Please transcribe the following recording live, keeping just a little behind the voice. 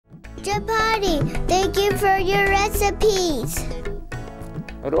Chapati, thank you for your recipes.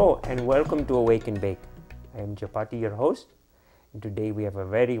 Hello and welcome to Awake and Bake. I am Chapati, your host, and today we have a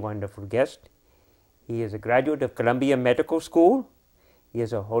very wonderful guest. He is a graduate of Columbia Medical School. He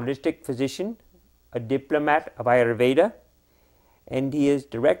is a holistic physician, a diplomat of Ayurveda, and he is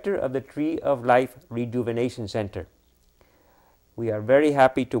director of the Tree of Life Rejuvenation Center. We are very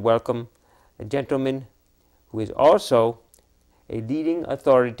happy to welcome a gentleman who is also a leading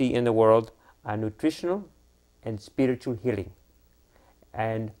authority in the world on nutritional and spiritual healing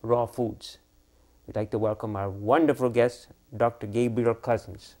and raw foods. We'd like to welcome our wonderful guest, Dr. Gabriel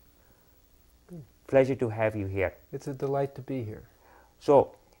Cousens. Pleasure to have you here. It's a delight to be here.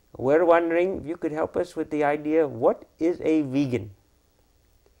 So, we're wondering if you could help us with the idea, what is a vegan?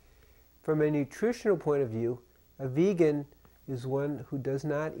 From a nutritional point of view, a vegan is one who does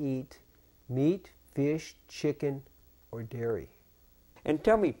not eat meat, fish, chicken, or dairy. And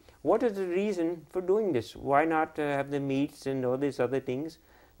tell me, what is the reason for doing this? Why not have the meats and all these other things?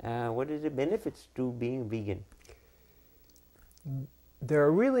 What is the benefits to being vegan? There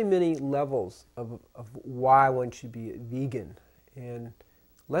are really many levels of why one should be a vegan. And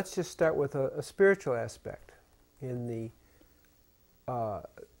let's just start with a spiritual aspect. In the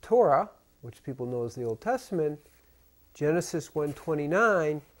Torah, which people know as the Old Testament, Genesis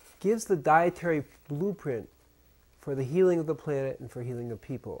 1:29 gives the dietary blueprint for the healing of the planet and for healing of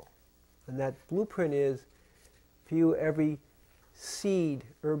people. And that blueprint is, for you, every seed,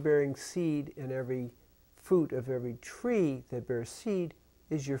 herb-bearing seed, and every fruit of every tree that bears seed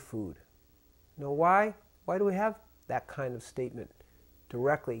is your food. Now why? Why do we have that kind of statement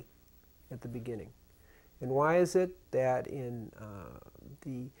directly at the beginning? And why is it that in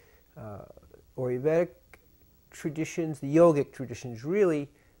the Ayurvedic traditions, the yogic traditions, really,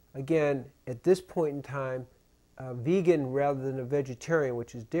 again, at this point in time, vegan rather than a vegetarian,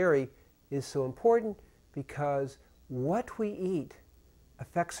 which is dairy, is so important because what we eat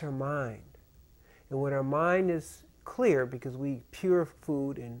affects our mind. And when our mind is clear, because we eat pure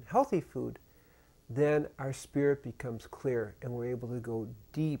food and healthy food, then our spirit becomes clear and we're able to go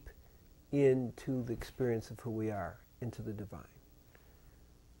deep into the experience of who we are, into the divine.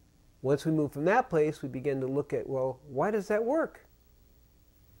 Once we move from that place, we begin to look at, well, why does that work?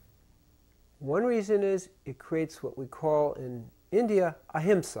 One reason is it creates what we call in India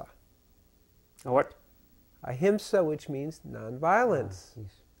ahimsa. What? Ahimsa, which means nonviolence.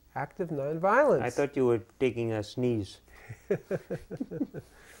 Yes. Active nonviolence. I thought you were taking a sneeze.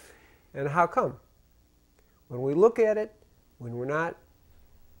 And how come? When we look at it, when we're not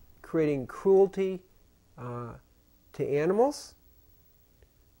creating cruelty to animals,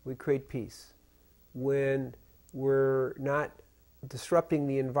 we create peace. When we're not disrupting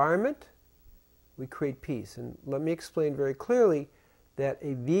the environment, we create peace. And let me explain very clearly that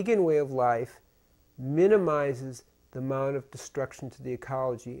a vegan way of life minimizes the amount of destruction to the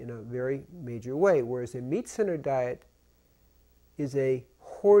ecology in a very major way, whereas a meat-centered diet is a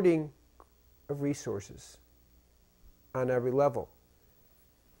hoarding of resources on every level.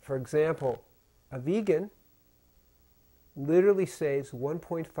 For example, a vegan literally saves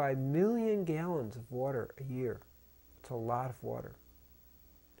 1.5 million gallons of water a year. It's a lot of water.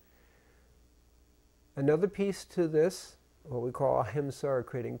 Another piece to this, what we call ahimsa, or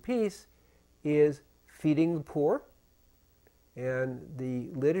creating peace, is feeding the poor. And the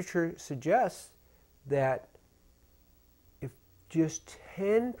literature suggests that if just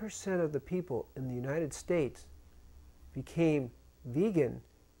 10% of the people in the United States became vegan,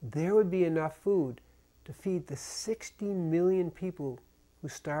 there would be enough food to feed the 60 million people who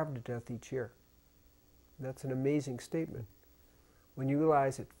starve to death each year. And that's an amazing statement. When you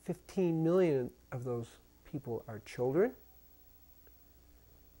realize that 15 million of those people are children,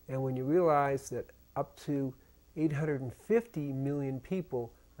 and when you realize that up to 850 million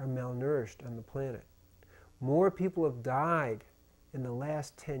people are malnourished on the planet. More people have died in the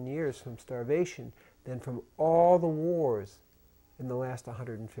last 10 years from starvation than from all the wars in the last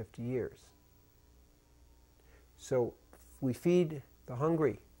 150 years. So we feed the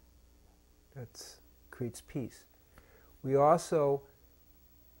hungry. That creates peace. We also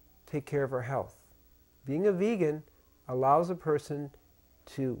take care of our health. Being a vegan allows a person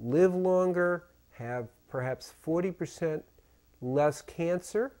to live longer, have perhaps 40% less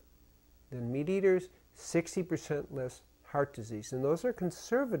cancer than meat eaters, 60% less heart disease. And those are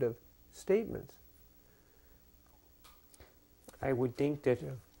conservative statements. I would think that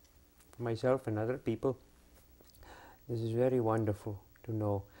for myself and other people, this is very wonderful to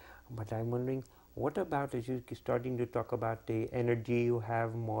know. But I'm wondering, what about, as you're starting to talk about the energy you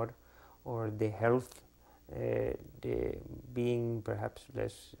have more, or the health they being perhaps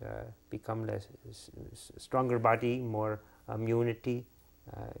less, become less stronger body, more immunity,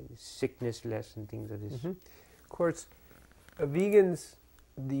 sickness less, and things like this. Mm-hmm. Of course, vegans,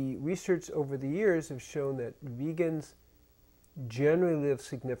 the research over the years have shown that vegans generally live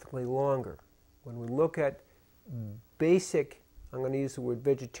significantly longer. When we look at basic, I'm going to use the word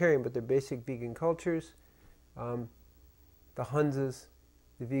vegetarian, but they're basic vegan cultures, the Hunzas,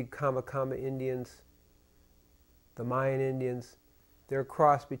 the Kama Indians, the Mayan Indians, they're a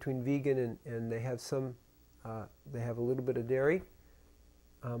cross between vegan and they have some, they have a little bit of dairy,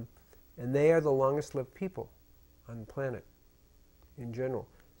 and they are the longest lived people on the planet in general.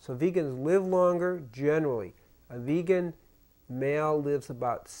 So vegans live longer generally. A vegan male lives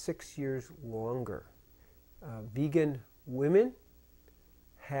about 6 years longer. Vegan women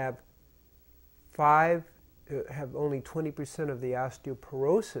have only 20% of the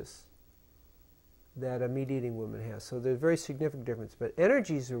osteoporosis that a meat-eating woman has. So there's a very significant difference. But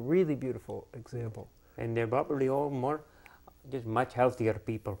energy is a really beautiful example. And they're probably all more, just much healthier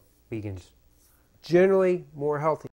people, vegans. Generally more healthy.